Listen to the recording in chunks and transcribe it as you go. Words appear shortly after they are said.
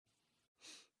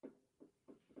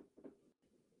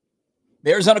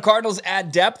The Arizona Cardinals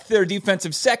add depth to their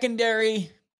defensive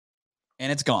secondary,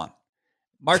 and it's gone.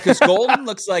 Marcus Golden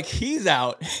looks like he's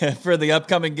out for the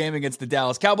upcoming game against the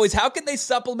Dallas Cowboys. How can they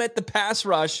supplement the pass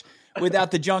rush without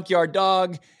the junkyard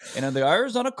dog? And the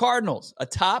Arizona Cardinals, a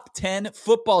top 10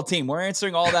 football team. We're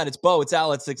answering all that. It's Bo. It's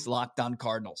Alex. It's Locked On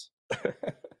Cardinals.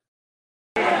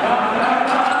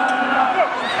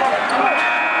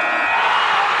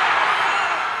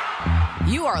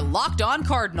 You are Locked On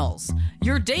Cardinals,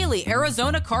 your daily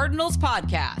Arizona Cardinals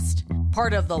podcast.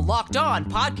 Part of the Locked On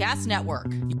Podcast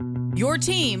Network. Your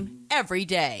team every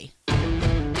day.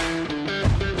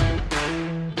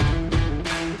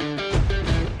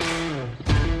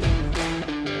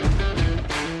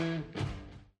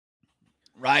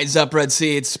 Rise up, Red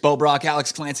Sea. It's Bo Brock,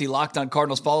 Alex Clancy, Locked On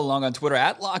Cardinals. Follow along on Twitter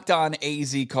at Locked On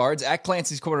AZ Cards, at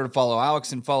Clancy's Corner to follow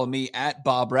Alex, and follow me at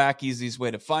Bob Rack. Easiest way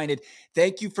to find it.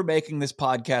 Thank you for making this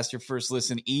podcast your first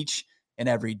listen each and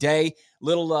every day.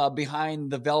 Little behind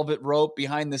the velvet rope,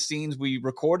 behind the scenes, we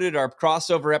recorded our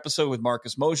crossover episode with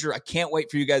Marcus Mosher. I can't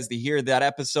wait for you guys to hear that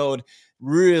episode.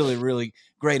 Really, really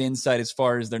great insight as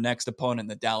far as their next opponent,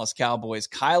 the Dallas Cowboys.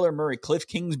 Kyler Murray, Cliff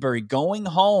Kingsbury going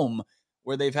home,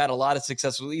 where they've had a lot of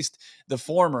success, at least the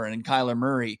former, and Kyler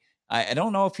Murray. I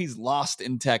don't know if he's lost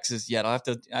in Texas yet. I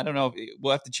don't know.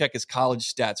 We'll have to check his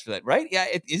college stats for that, right? Yeah.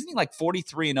 Isn't he like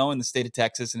 43-0 in the state of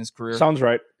Texas in his career? Sounds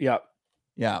right. Yeah.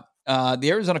 Yeah. The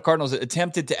Arizona Cardinals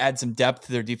attempted to add some depth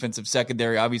to their defensive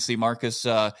secondary. Obviously, Marcus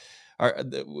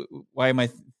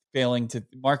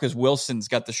Wilson's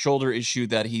got the shoulder issue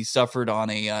that he suffered on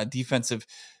a defensive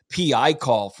PI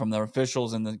call from the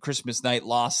officials in the Christmas night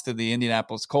loss to the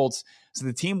Indianapolis Colts. So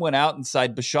the team went out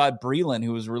inside Bashaud Breeland,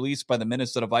 who was released by the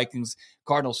Minnesota Vikings.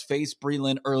 Cardinals faced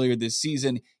Breeland earlier this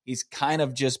season. He's kind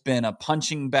of just been a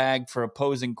punching bag for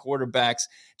opposing quarterbacks,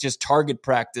 just target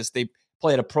practice. They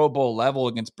play at a Pro Bowl level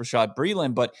against Bashaud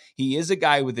Breeland, but he is a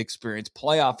guy with experience,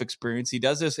 playoff experience. He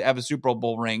does have a Super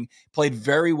Bowl ring, played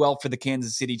very well for the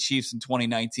Kansas City Chiefs in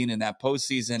 2019 in that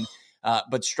postseason,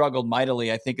 but struggled mightily,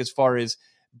 I think, as far as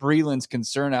Breeland's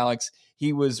concerned, Alex.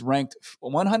 He was ranked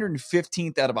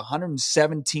 115th out of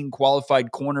 117 qualified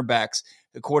cornerbacks,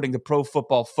 according to Pro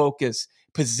Football Focus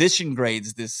position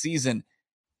grades this season.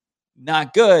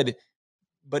 Not good,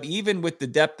 but even with the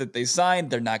depth that they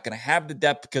signed, they're not going to have the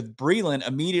depth because Breeland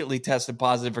immediately tested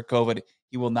positive for COVID.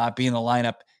 He will not be in the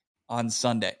lineup on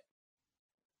Sunday.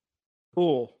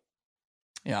 Cool.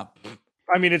 Yeah.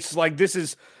 I mean, it's like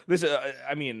the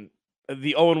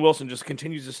Owen Wilson just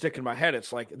continues to stick in my head.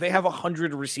 It's like they have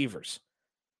 100 receivers.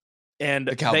 And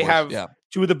the Cowboys, they have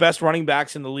two of the best running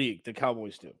backs in the league, the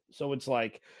Cowboys do. So it's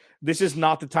like, this is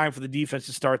not the time for the defense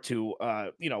to start to,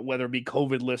 whether it be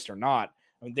COVID list or not.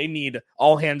 I mean, they need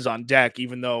all hands on deck,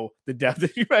 even though the depth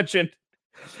that you mentioned,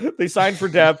 they signed for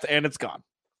depth and it's gone.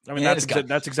 I mean,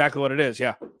 that's exactly what it is.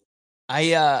 Yeah.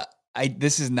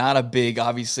 This is not a big,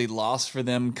 obviously, loss for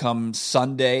them come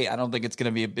Sunday. I don't think it's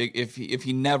going to be a big, if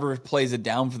he never plays it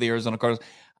down for the Arizona Cardinals.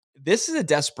 This is a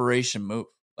desperation move.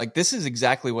 Like, this is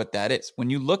exactly what that is. When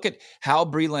you look at how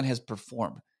Breeland has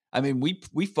performed, I mean,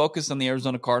 we focus on the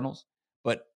Arizona Cardinals,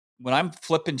 but when I'm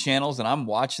flipping channels and I'm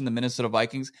watching the Minnesota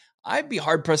Vikings, I'd be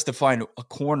hard-pressed to find a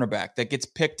cornerback that gets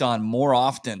picked on more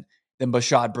often than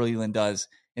Bashaud Breeland does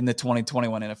in the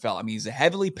 2021 NFL. I mean, he's a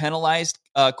heavily penalized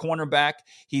cornerback.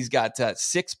 He's got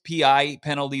 6 PI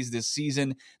penalties this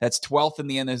season. That's 12th in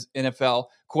the NFL.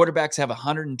 Quarterbacks have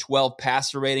 112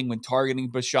 passer rating when targeting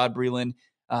Bashaud Breeland.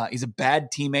 He's a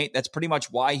bad teammate. That's pretty much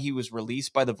why he was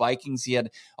released by the Vikings. He had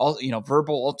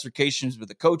verbal altercations with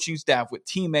the coaching staff, with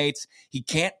teammates. He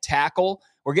can't tackle.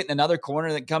 We're getting another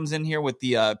corner that comes in here with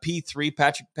the P3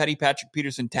 Patrick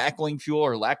Peterson tackling fuel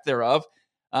or lack thereof.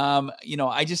 And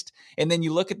then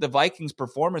you look at the Vikings'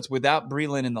 performance without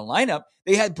Breeland in the lineup.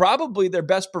 They had probably their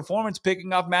best performance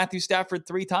picking off Matthew Stafford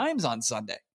 3 times on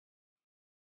Sunday.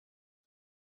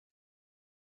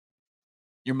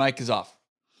 Your mic is off.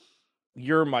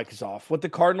 Your mic is off. What the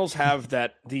Cardinals have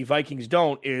that the Vikings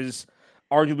don't is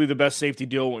arguably the best safety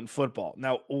duo in football.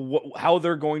 Now, how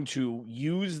they're going to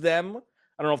use them,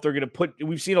 I don't know if they're going to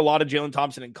we've seen a lot of Jalen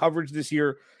Thompson in coverage this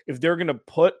year. If they're going to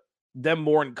put them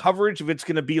more in coverage, if it's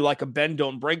going to be like a bend,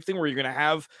 don't break thing where you're going to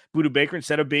have Budda Baker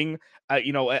instead of being, at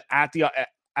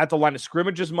the line of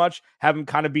scrimmage as much, have him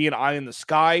kind of be an eye in the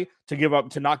sky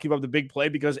to not give up the big play,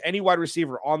 because any wide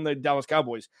receiver on the Dallas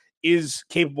Cowboys is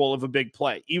capable of a big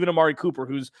play. Even Amari Cooper,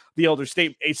 who's the elder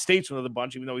statesman of the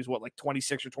bunch, even though he's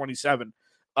 26 or 27.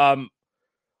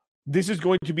 This is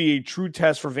going to be a true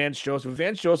test for Vance Joseph.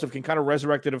 Vance Joseph can kind of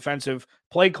resurrect the defensive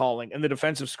play calling and the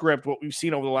defensive script, what we've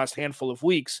seen over the last handful of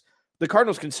weeks. the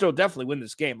Cardinals can still definitely win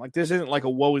this game. Like, this isn't like a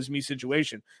woe is me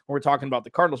situation when we're talking about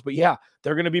the Cardinals, but yeah,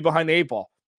 they're going to be behind the 8 ball.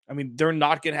 I mean, they're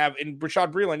not going to have, in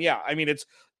Rashad Breeland, yeah, I mean,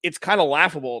 it's kind of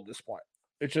laughable at this point.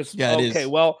 It's just, okay,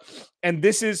 well, and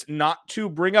this is not to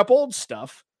bring up old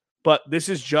stuff, but this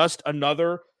is just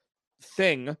another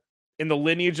thing in the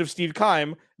lineage of Steve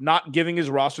Keim not giving his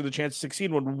roster the chance to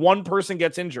succeed when one person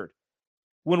gets injured.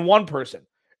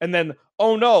 And then,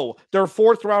 oh no, their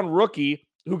 4th-round rookie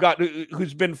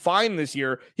who's been fine this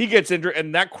year, he gets injured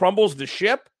and that crumbles the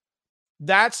ship.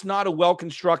 That's not a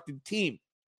well-constructed team.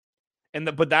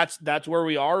 But that's where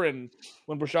we are. And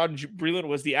when Rashad Breeland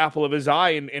was the apple of his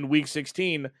eye in week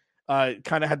 16, kind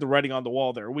of had the writing on the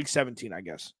wall there. Week 17, I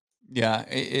guess. Yeah,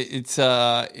 it's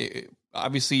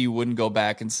obviously you wouldn't go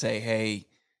back and say, hey,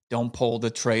 don't pull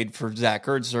the trade for Zach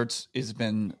Ertz. Ertz has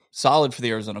been solid for the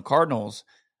Arizona Cardinals.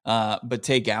 But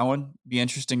Tay Gowan, be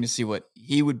interesting to see what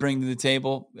he would bring to the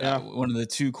table. Yeah. One of the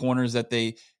 2 corners that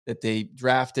they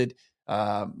drafted,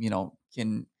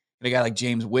 can a guy like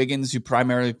James Wiggins, who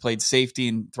primarily played safety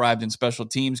and thrived in special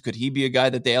teams, could he be a guy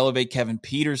that they elevate? Kevin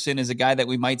Peterson is a guy that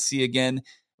we might see again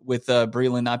with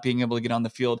Breeland not being able to get on the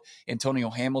field. Antonio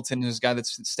Hamilton is a guy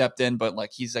that's stepped in, but like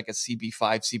he's like a CB5,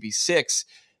 CB6,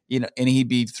 and he'd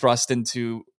be thrust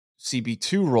into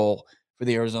CB2 role for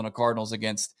the Arizona Cardinals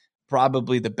against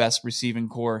probably the best receiving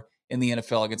core in the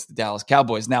NFL against the Dallas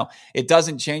Cowboys. Now, it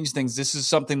doesn't change things. This is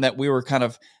something that we were kind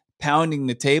of pounding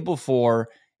the table for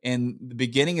in the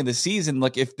beginning of the season.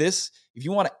 Like, if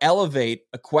you want to elevate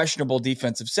a questionable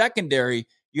defensive secondary,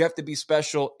 you have to be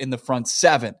special in the front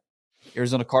 7.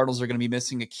 Arizona Cardinals are going to be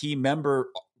missing a key member,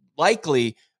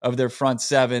 likely, of their front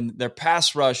 7, their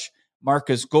pass rush,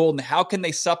 Marcus Golden. How can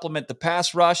they supplement the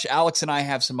pass rush? Alex and I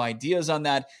have some ideas on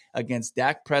that against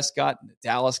Dak Prescott and the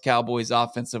Dallas Cowboys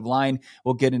offensive line.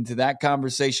 We'll get into that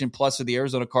conversation. Plus, are the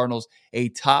Arizona Cardinals a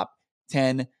top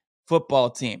 10 football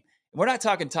team? We're not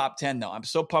talking top 10, though. I'm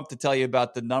so pumped to tell you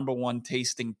about the number 1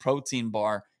 tasting protein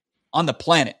bar on the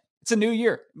planet. It's a new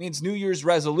year. It means New Year's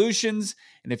resolutions.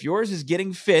 And if yours is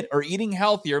getting fit or eating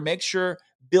healthier, make sure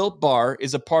Built Bar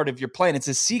is a part of your plan. It's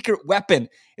a secret weapon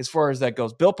as far as that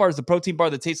goes. Built Bar is the protein bar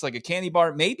that tastes like a candy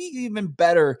bar, maybe even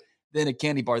better than a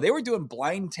candy bar. They were doing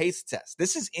blind taste tests.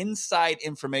 This is inside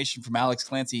information from Alex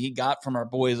Clancy he got from our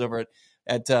boys over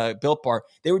at Built Bar.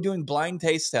 They were doing blind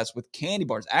taste tests with candy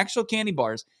bars, actual candy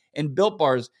bars, and Built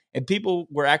Bars, and people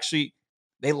were actually,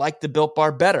 they like the Built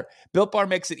Bar better. Built Bar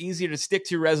makes it easier to stick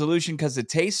to your resolution because it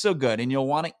tastes so good and you'll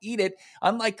want to eat it.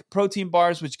 Unlike protein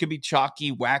bars, which can be chalky,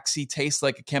 waxy, taste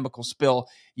like a chemical spill,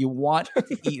 you want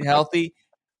to eat healthy,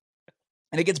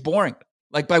 and it gets boring.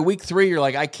 Like by week 3, you're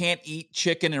like, I can't eat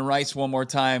chicken and rice one more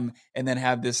time and then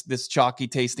have this chalky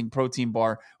tasting protein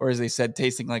bar, or as they said,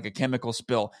 tasting like a chemical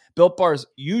spill. Built Bars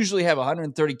usually have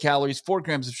 130 calories, 4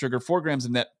 grams of sugar, 4 grams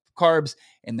of net carbs,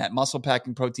 and that muscle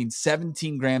packing protein,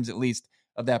 17 grams at least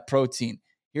of that protein.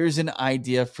 Here's an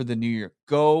idea for the new year.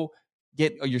 Go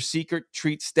get your secret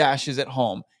treat stashes at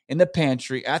home, in the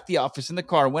pantry, at the office, in the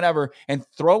car, whenever, and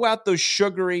throw out those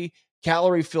sugary,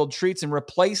 calorie-filled treats and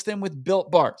replace them with Built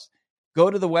Bars.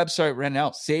 Go to the website right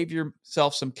now. Save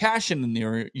yourself some cash in the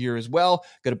new year as well.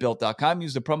 Go to Built.com.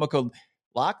 Use the promo code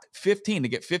LOCKED15 to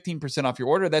get 15% off your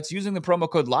order. That's using the promo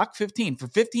code LOCKED15 for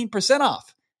 15%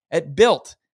 off at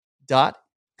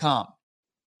Built.com.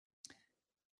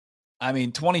 I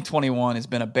mean, 2021 has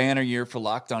been a banner year for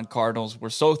Locked On Cardinals. We're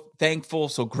so thankful,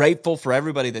 so grateful for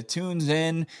everybody that tunes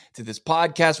in to this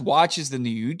podcast, watches the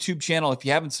new YouTube channel. If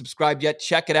you haven't subscribed yet,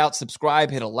 check it out. Subscribe,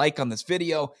 hit a like on this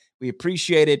video. We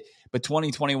appreciate it. But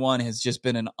 2021 has just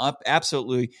been an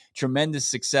absolutely tremendous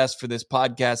success for this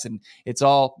podcast, and it's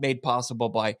all made possible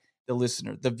by the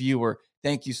listener, the viewer.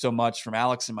 Thank you so much from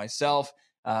Alex and myself.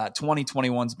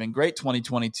 2021's been great.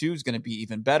 2022 is going to be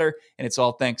even better, and it's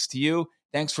all thanks to you.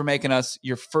 Thanks for making us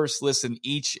your first listen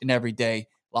each and every day.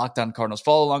 Locked On Cardinals.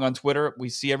 Follow along on Twitter. We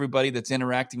see everybody that's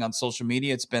interacting on social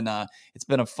media. It's been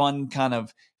a fun kind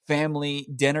of family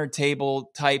dinner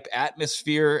table type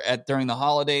atmosphere during the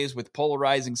holidays with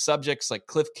polarizing subjects like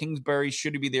Cliff Kingsbury.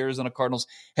 Should he be the Arizona Cardinals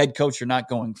head coach or not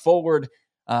going forward?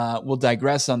 We'll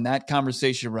digress on that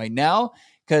conversation right now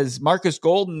because Marcus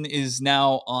Golden is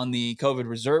now on the COVID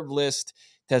reserve list,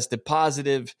 tested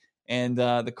positive, and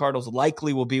the Cardinals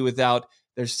likely will be without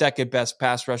their second best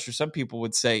pass rusher. Some people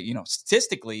would say,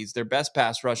 statistically, he's their best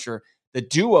pass rusher. The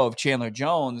duo of Chandler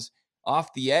Jones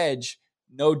off the edge,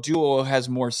 no duo has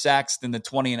more sacks than the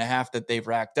 20 and a half that they've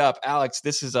racked up. Alex,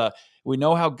 we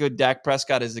know how good Dak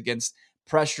Prescott is against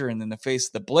pressure and in the face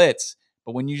of the blitz,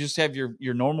 but when you just have your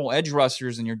normal edge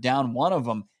rushers and you're down one of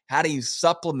them, how do you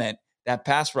supplement that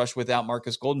pass rush without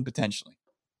Marcus Golden potentially?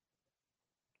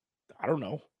 I don't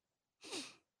know.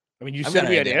 I mean, you said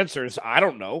we had answers. I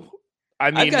don't know. I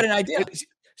mean, I've got an idea.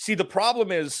 See, the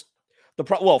problem is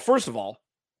well, first of all,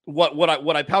 what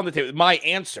I pound the table. My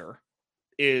answer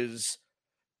is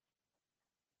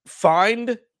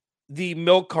find the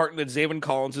milk carton that Zaven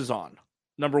Collins is on.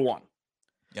 Number one.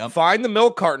 Yep. Find the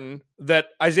milk carton that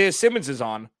Isaiah Simmons is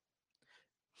on.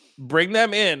 Bring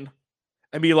them in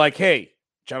and be like, hey,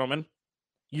 gentlemen,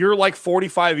 you're like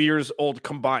 45 years old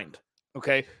combined.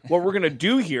 Okay. What we're going to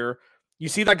do here, you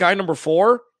see that guy number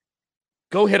 4?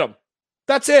 Go hit him.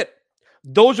 That's it.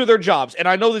 Those are their jobs. And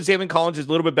I know that Zaven Collins is a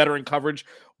little bit better in coverage.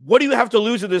 What do you have to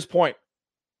lose at this point?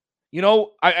 You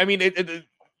know, I mean,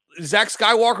 Zach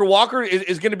Skywalker Walker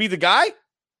is going to be the guy.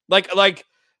 Like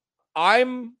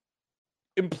I'm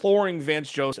imploring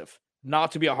Vance Joseph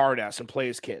not to be a hard ass and play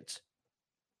his kids.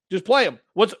 Just play him.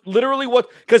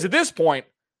 Because at this point,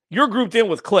 you're grouped in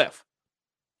with Cliff.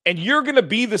 And you're going to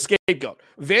be the scapegoat.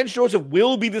 Vance Joseph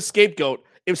will be the scapegoat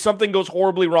if something goes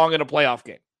horribly wrong in a playoff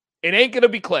game. It ain't going to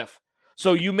be Cliff.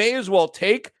 So you may as well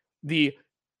take the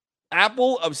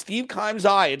apple of Steve Keim's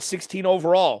eye at 16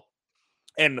 overall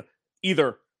and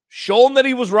either show him that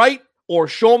he was right or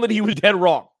show him that he was dead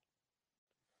wrong.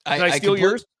 Can I steal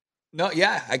yours? No,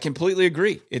 yeah, I completely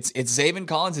agree. It's Zaven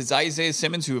Collins, it's Isaiah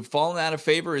Simmons who have fallen out of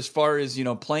favor as far as,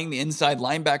 playing the inside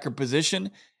linebacker position.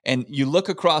 And you look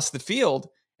across the field,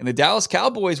 and the Dallas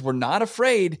Cowboys were not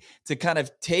afraid to kind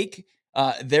of take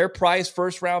their prize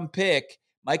first-round pick,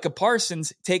 Micah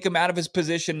Parsons, take him out of his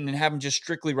position and have him just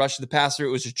strictly rush the passer.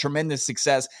 It was a tremendous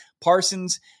success.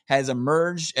 Parsons has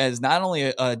emerged as not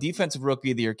only a defensive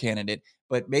rookie of the year candidate,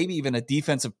 but maybe even a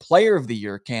defensive player of the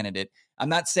year candidate. I'm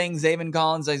not saying Zaven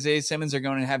Collins, Isaiah Simmons are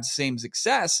going to have the same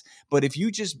success, but if you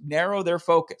just narrow their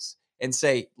focus and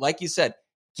say, like you said,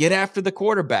 get after the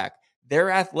quarterback,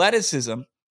 their athleticism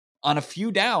on a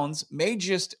few downs may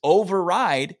just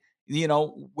override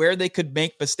where they could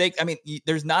make mistakes. I mean,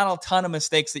 there's not a ton of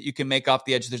mistakes that you can make off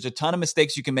the edge. There's a ton of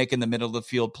mistakes you can make in the middle of the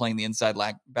field playing the inside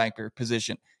linebacker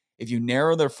position. If you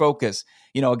narrow their focus,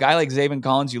 a guy like Zaven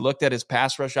Collins, you looked at his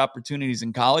pass rush opportunities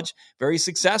in college, very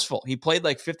successful. He played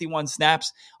like 51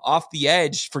 snaps off the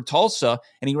edge for Tulsa,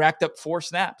 and he racked up 4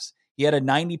 snaps. He had a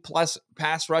 90-plus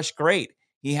pass rush grade.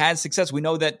 He had success. We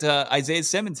know that Isaiah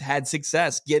Simmons had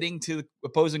success getting to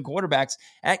opposing quarterbacks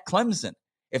at Clemson.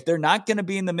 If they're not going to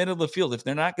be in the middle of the field, if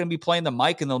they're not going to be playing the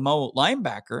Mike and the Mo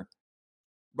linebacker,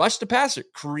 rush the passer,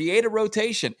 create a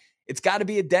rotation. It's got to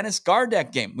be a Dennis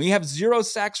Gardeck game. We have 0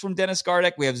 sacks from Dennis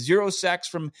Gardeck. We have 0 sacks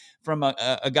from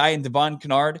a guy in Devon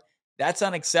Kennard. That's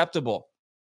unacceptable.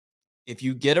 If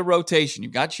you get a rotation,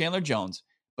 you've got Chandler Jones,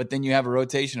 but then you have a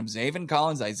rotation of Zaven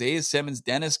Collins, Isaiah Simmons,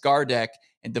 Dennis Gardeck,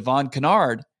 and Devon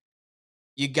Kennard,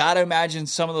 you got to imagine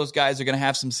some of those guys are going to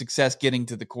have some success getting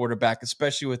to the quarterback,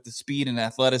 especially with the speed and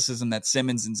athleticism that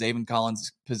Simmons and Zaven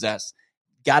Collins possess.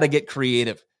 Got to get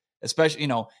creative, especially,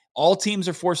 all teams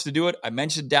are forced to do it. I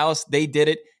mentioned Dallas. They did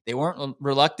it. They weren't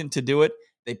reluctant to do it.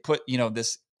 They put,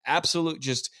 this absolute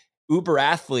just uber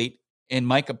athlete in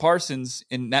Micah Parsons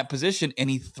in that position, and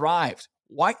he thrived.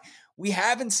 Why? We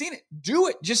haven't seen it. Do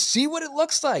it. Just see what it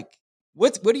looks like.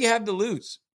 What do you have to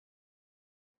lose?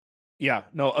 Yeah,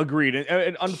 no, agreed.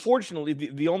 And unfortunately,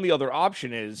 the only other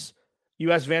option is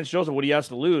you ask Vance Joseph what he has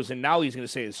to lose, and now he's going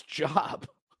to say his job.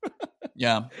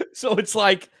 Yeah. So it's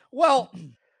like, well,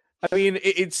 I mean,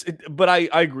 but I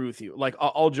agree with you. Like,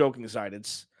 all joking aside,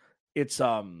 it's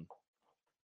yeah,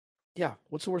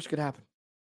 what's the worst that could happen?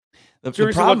 The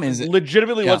problem is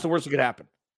legitimately, what's the worst that could happen?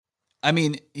 I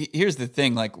mean, here's the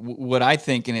thing. Like, what I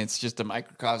think, and it's just a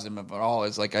microcosm of it all,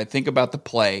 is like I think about the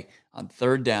play on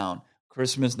 3rd down,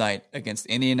 Christmas night against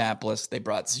Indianapolis. They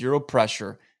brought 0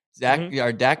 pressure.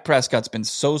 Dak Prescott's been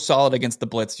so solid against the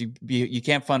blitz. You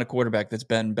can't find a quarterback that's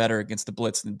been better against the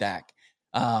blitz than Dak.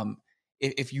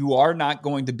 If you are not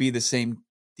going to be the same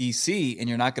DC and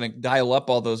you're not going to dial up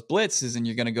all those blitzes and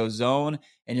you're going to go zone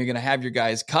and you're going to have your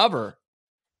guys cover,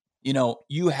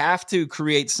 you have to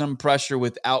create some pressure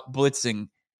without blitzing.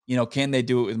 Can they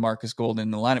do it with Marcus Golden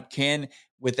in the lineup?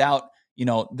 Without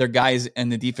their guys in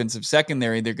the defensive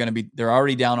secondary, they're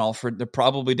already down Alfred. They're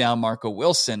probably down Marco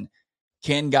Wilson.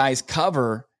 Can guys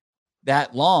cover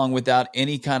that long without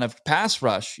any kind of pass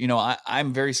rush?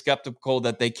 I'm very skeptical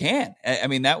that they can. I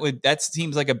mean, that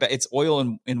seems like it's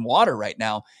oil in water right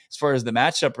now, as far as the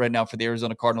matchup right now for the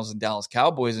Arizona Cardinals and Dallas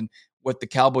Cowboys, and what the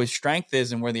Cowboys' strength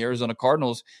is and where the Arizona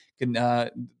Cardinals can,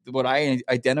 what I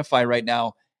identify right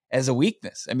now as a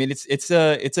weakness. I mean, it's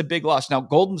a big loss. Now,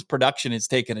 Golden's production has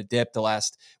taken a dip the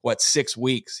last 6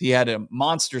 weeks. He had a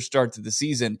monster start to the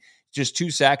season, just 2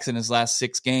 sacks in his last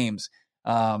 6 games.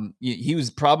 He was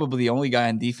probably the only guy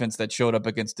on defense that showed up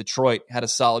against Detroit, had a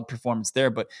solid performance there.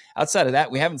 But outside of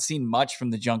that, we haven't seen much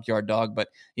from the junkyard dog. But,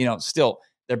 still,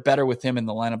 they're better with him in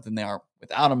the lineup than they are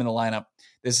without him in the lineup.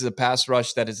 This is a pass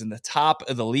rush that is in the top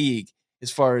of the league as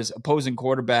far as opposing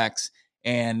quarterbacks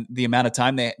and the amount of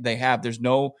time they have. There's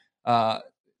no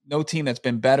team that's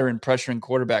been better in pressuring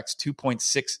quarterbacks,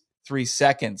 2.63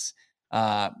 seconds.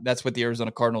 That's what the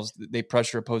Arizona Cardinals, they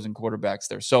pressure opposing quarterbacks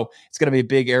there. So it's going to be a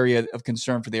big area of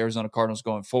concern for the Arizona Cardinals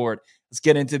going forward. Let's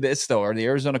get into this, though. Are the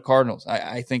Arizona Cardinals,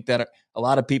 I think that a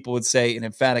lot of people would say an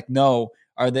emphatic no.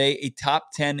 Are they a top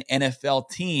 10 NFL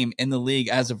team in the league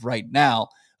as of right now?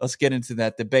 Let's get into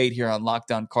that debate here on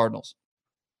Locked On Cardinals.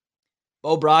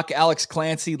 Bo Brock, Alex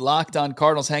Clancy, Locked On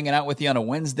Cardinals, hanging out with you on a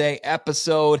Wednesday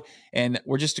episode, and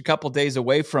we're just a couple days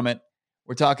away from it.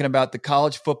 We're talking about the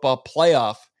college football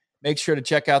playoff. Make sure to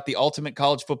check out the Ultimate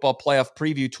College Football Playoff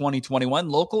Preview 2021.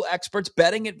 Local experts,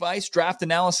 betting advice, draft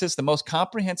analysis. The most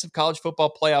comprehensive college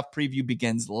football playoff preview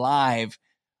begins live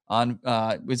on.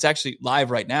 It's actually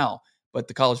live right now, but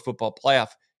the college football playoff,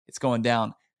 it's going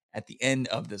down at the end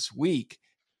of this week.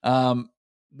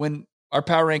 When our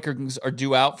power rankings are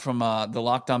due out from the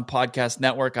Locked On Podcast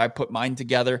Network, I put mine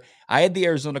together. I had the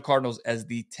Arizona Cardinals as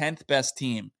the 10th best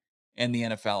team in the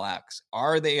NFL X.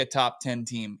 Are they a top 10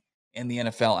 team in the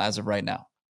NFL as of right now?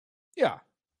 Yeah.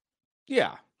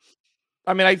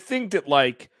 I mean, I think that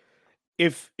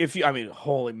if you, I mean,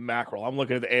 holy mackerel, I'm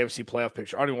looking at the AFC playoff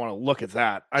picture. I don't even want to look at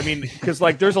that. I mean, because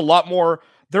there's a lot more.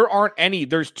 There aren't any.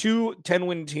 There's 2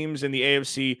 10-win teams in the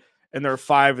AFC and there are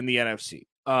 5 in the NFC.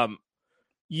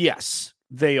 Yes,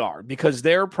 they are, because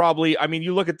they're probably, I mean,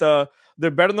 you look at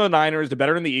they're better than the Niners, they're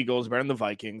better than the Eagles, better than the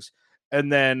Vikings,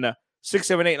 and then 6,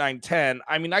 7, 8, 9, 10.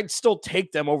 I mean, I'd still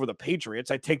take them over the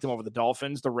Patriots. I'd take them over the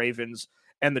Dolphins, the Ravens,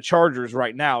 and the Chargers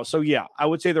right now. So yeah, I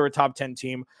would say they're a top 10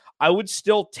 team. I would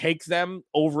still take them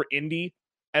over Indy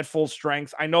at full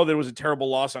strength. I know there was a terrible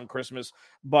loss on Christmas,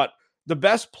 but the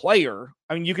best player,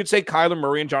 I mean, you could say Kyler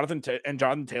Murray and Jonathan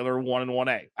Taylor 1 and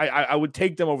 1A. I would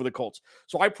take them over the Colts.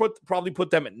 So I probably put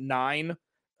them at 9.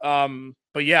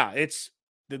 But yeah,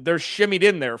 they're shimmied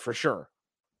in there for sure.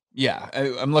 Yeah,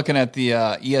 I'm looking at the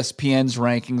ESPN's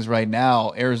rankings right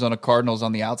now. Arizona Cardinals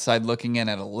on the outside looking in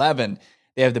at 11.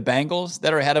 They have the Bengals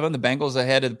that are ahead of them. The Bengals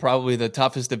ahead of probably the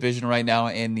toughest division right now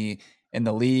in the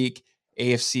league,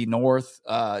 AFC North.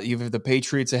 You have the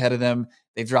Patriots ahead of them.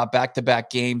 They've dropped back-to-back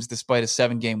games despite a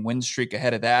 7-game win streak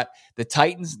ahead of that. The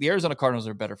Titans, the Arizona Cardinals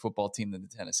are a better football team than the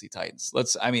Tennessee Titans.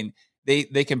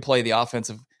 They can play the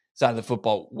offensive side of the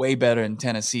football way better in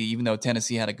Tennessee, even though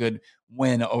Tennessee had a good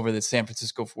win over the San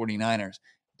Francisco 49ers.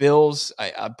 Bills,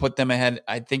 I put them ahead.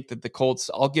 I think that the Colts,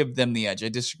 I'll give them the edge. I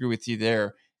disagree with you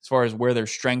there as far as where their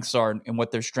strengths are and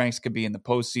what their strengths could be in the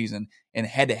postseason and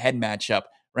head-to-head matchup.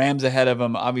 Rams ahead of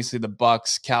them, obviously the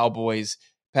Bucks, Cowboys,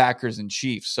 Packers, and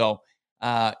Chiefs. So,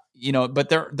 but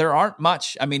there aren't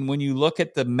much. I mean, when you look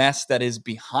at the mess that is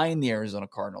behind the Arizona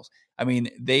Cardinals, I mean,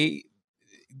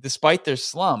 despite their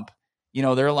slump,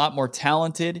 they're a lot more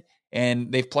talented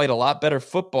and they've played a lot better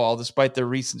football despite their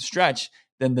recent stretch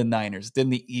than the Niners, than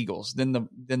the Eagles, than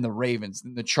the Ravens,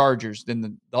 than the Chargers, than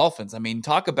the Dolphins. I mean,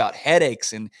 talk about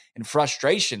headaches and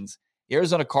frustrations. The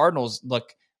Arizona Cardinals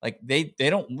look like they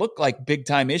don't look like big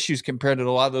time issues compared to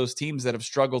a lot of those teams that have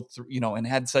struggled through, and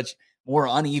had such more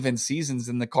uneven seasons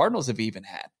than the Cardinals have even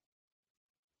had.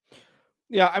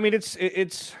 Yeah, I mean,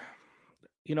 it's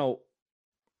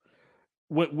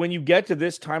when you get to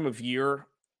this time of year,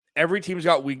 every team's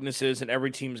got weaknesses and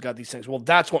every team's got these things. Well,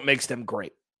 that's what makes them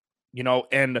great,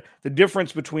 and the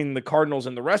difference between the Cardinals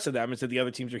and the rest of them is that the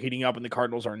other teams are heating up and the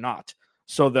Cardinals are not.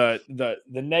 So the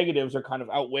negatives are kind of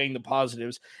outweighing the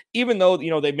positives, even though,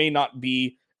 they may not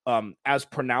be as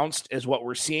pronounced as what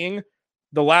we're seeing.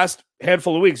 The last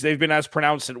handful of weeks, they've been as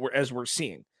pronounced as we're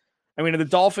seeing. I mean, the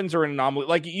Dolphins are an anomaly.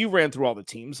 Like, you ran through all the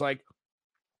teams. Like,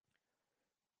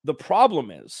 the problem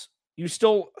is you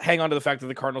still hang on to the fact that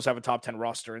the Cardinals have a top 10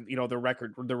 roster, and their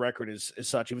record is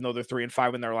such, even though they're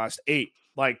 3-5 in their last 8.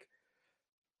 Like,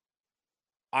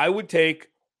 I would take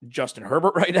Justin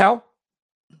Herbert right now.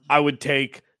 I would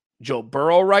take Joe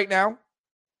Burrow right now.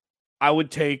 I would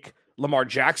take Lamar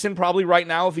Jackson probably right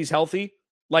now if he's healthy.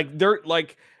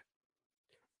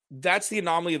 That's the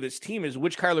anomaly of this team, is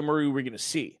which Kyler Murray we're going to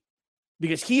see,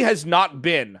 because he has not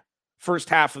been first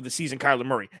half of the season Kyler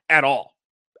Murray at all.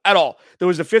 There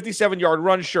was a 57-yard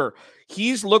run. Sure.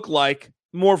 He's looked like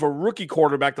more of a rookie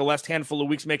quarterback the last handful of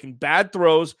weeks, making bad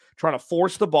throws, trying to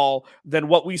force the ball, than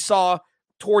what we saw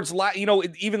towards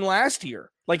even last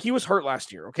year. Like, he was hurt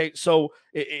last year. Okay. So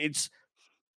it's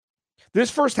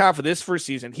this first half of this first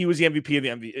season, he was the MVP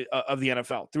of the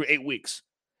NFL through 8 weeks.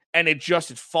 and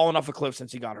it's fallen off a cliff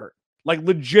since he got hurt. Like,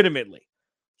 legitimately.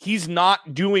 He's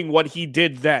not doing what he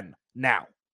did then, now.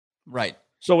 Right.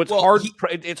 So it's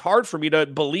hard for me to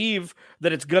believe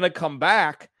that it's going to come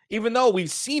back, even though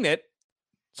we've seen it.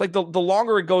 It's like the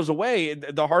longer it goes away,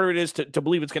 the harder it is to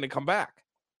believe it's going to come back.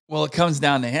 Well, it comes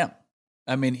down to him.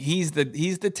 I mean, he's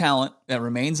the talent that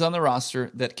remains on the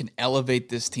roster that can elevate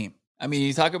this team. I mean,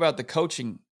 you talk about the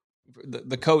coaching,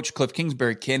 the coach, Cliff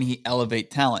Kingsbury, can he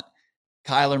elevate talent?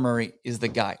 Kyler Murray is the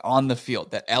guy on the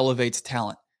field that elevates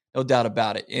talent. No doubt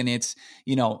about it. And it's,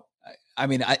 I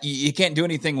mean, you can't do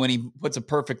anything when he puts a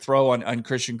perfect throw on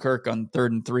Christian Kirk on 3rd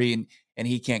and 3 and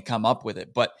he can't come up with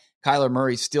it. But Kyler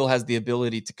Murray still has the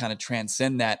ability to kind of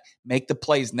transcend that, make the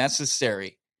plays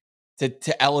necessary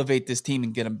to elevate this team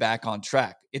and get him back on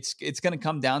track. It's going to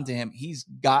come down to him. He's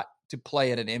got to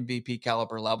play at an MVP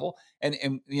caliber level.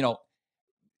 And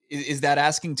is that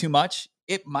asking too much?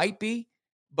 It might be,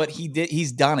 but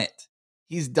he's done it.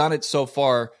 He's done it so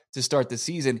far to start the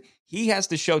season. He has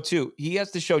to show too. He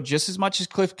has to show just as much as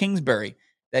Cliff Kingsbury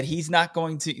that he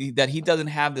doesn't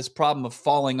have this problem of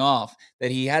falling off, that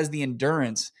he has the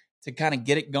endurance to kind of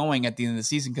get it going at the end of the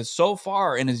season. Because so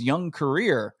far in his young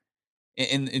career,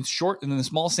 in the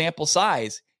small sample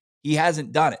size, he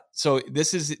hasn't done it. So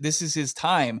this is his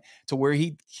time to where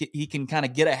he can kind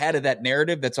of get ahead of that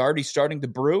narrative that's already starting to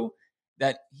brew,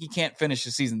 that he can't finish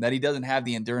the season, that he doesn't have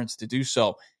the endurance to do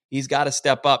so. He's got to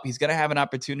step up. He's going to have an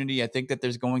opportunity. I think that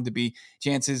there's going to be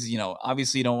chances.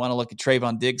 Obviously you don't want to look at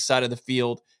Trayvon Diggs' side of the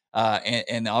field,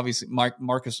 and obviously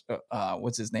Marcus,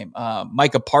 what's his name?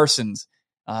 Micah Parsons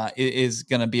is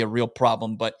going to be a real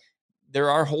problem. But there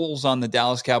are holes on the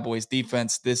Dallas Cowboys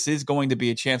defense. This is going to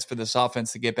be a chance for this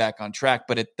offense to get back on track,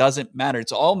 but it doesn't matter.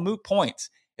 It's all moot points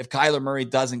if Kyler Murray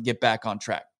doesn't get back on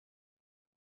track.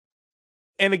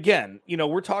 And again,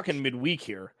 we're talking midweek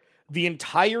here. The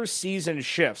entire season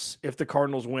shifts if the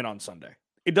Cardinals win on Sunday.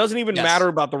 It doesn't even matter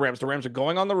about the Rams. The Rams are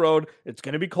going on the road. It's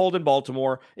going to be cold in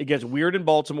Baltimore. It gets weird in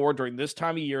Baltimore during this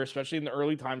time of year, especially in the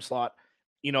early time slot.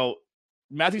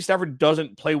 Matthew Stafford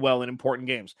doesn't play well in important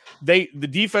games. The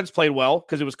defense played well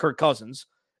because it was Kirk Cousins.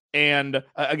 And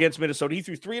against Minnesota, he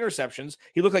threw 3 interceptions.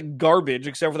 He looked like garbage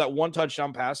except for that 1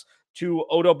 touchdown pass to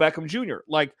Odell Beckham Jr.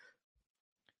 Like,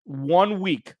 1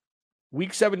 week,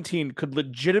 week 17, could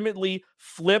legitimately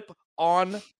flip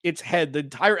on its head the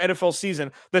entire NFL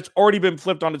season that's already been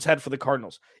flipped on its head for the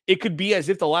Cardinals. It could be as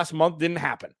if the last month didn't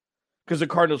happen, because the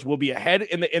Cardinals will be ahead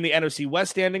in the NFC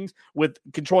West standings with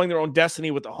controlling their own destiny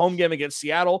with the home game against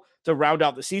Seattle to round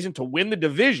out the season to win the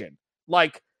division.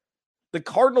 Like, the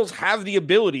Cardinals have the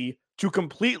ability to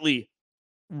completely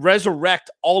resurrect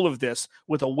all of this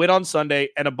with a win on Sunday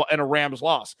and a Rams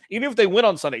loss. Even if they win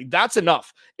on Sunday, that's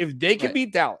enough. If they can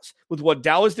beat Dallas with what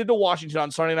Dallas did to Washington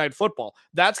on Sunday Night Football,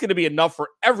 that's going to be enough for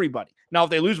everybody. Now, if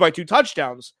they lose by 2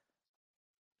 touchdowns,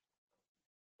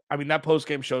 I mean, that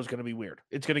post-game show is going to be weird.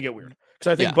 It's going to get weird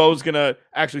because I think Bo's going to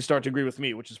actually start to agree with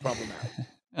me, which is problematic.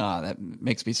 That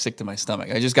makes me sick to my stomach.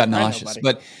 I just got nauseous.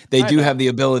 But they do have the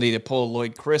ability to pull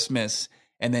Lloyd Christmas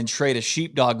and then trade a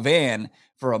sheepdog van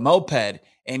for a moped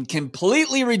and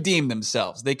completely redeem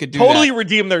themselves. They could totally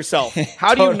redeem themselves.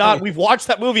 How do you not? We've watched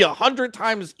that movie 100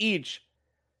 times each.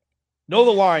 Know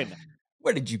the line.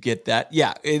 Where did you get that?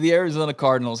 Yeah, the Arizona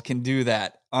Cardinals can do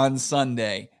that on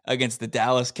Sunday against the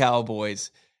Dallas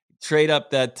Cowboys. Trade up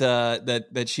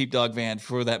that sheepdog van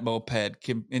for that moped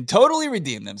and totally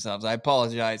redeem themselves. I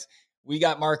apologize. We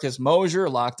got Marcus Mosher,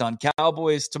 Locked On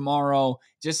Cowboys tomorrow.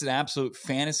 Just an absolute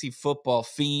fantasy football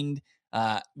fiend.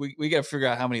 We got to figure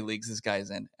out how many leagues this guy's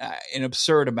in. An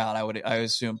absurd amount, I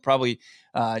assume. Probably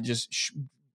just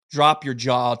drop your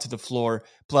jaw to the floor.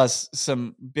 Plus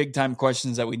some big time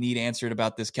questions that we need answered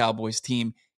about this Cowboys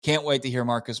team. Can't wait to hear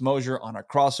Marcus Mosher on our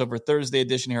crossover Thursday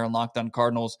edition here on Locked On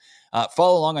Cardinals.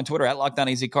 Follow along on Twitter at Locked On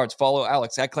AZ Cards. Follow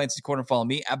Alex at Clancy's Corner. Follow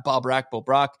me at Bob Rackbull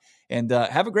Brock. And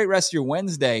have a great rest of your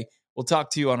Wednesday. We'll talk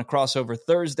to you on a crossover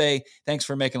Thursday. Thanks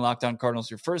for making Locked On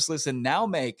Cardinals your first listen. Now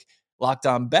make Locked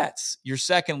On Bets your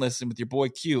second listen with your boy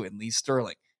Q and Lee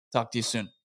Sterling. Talk to you soon.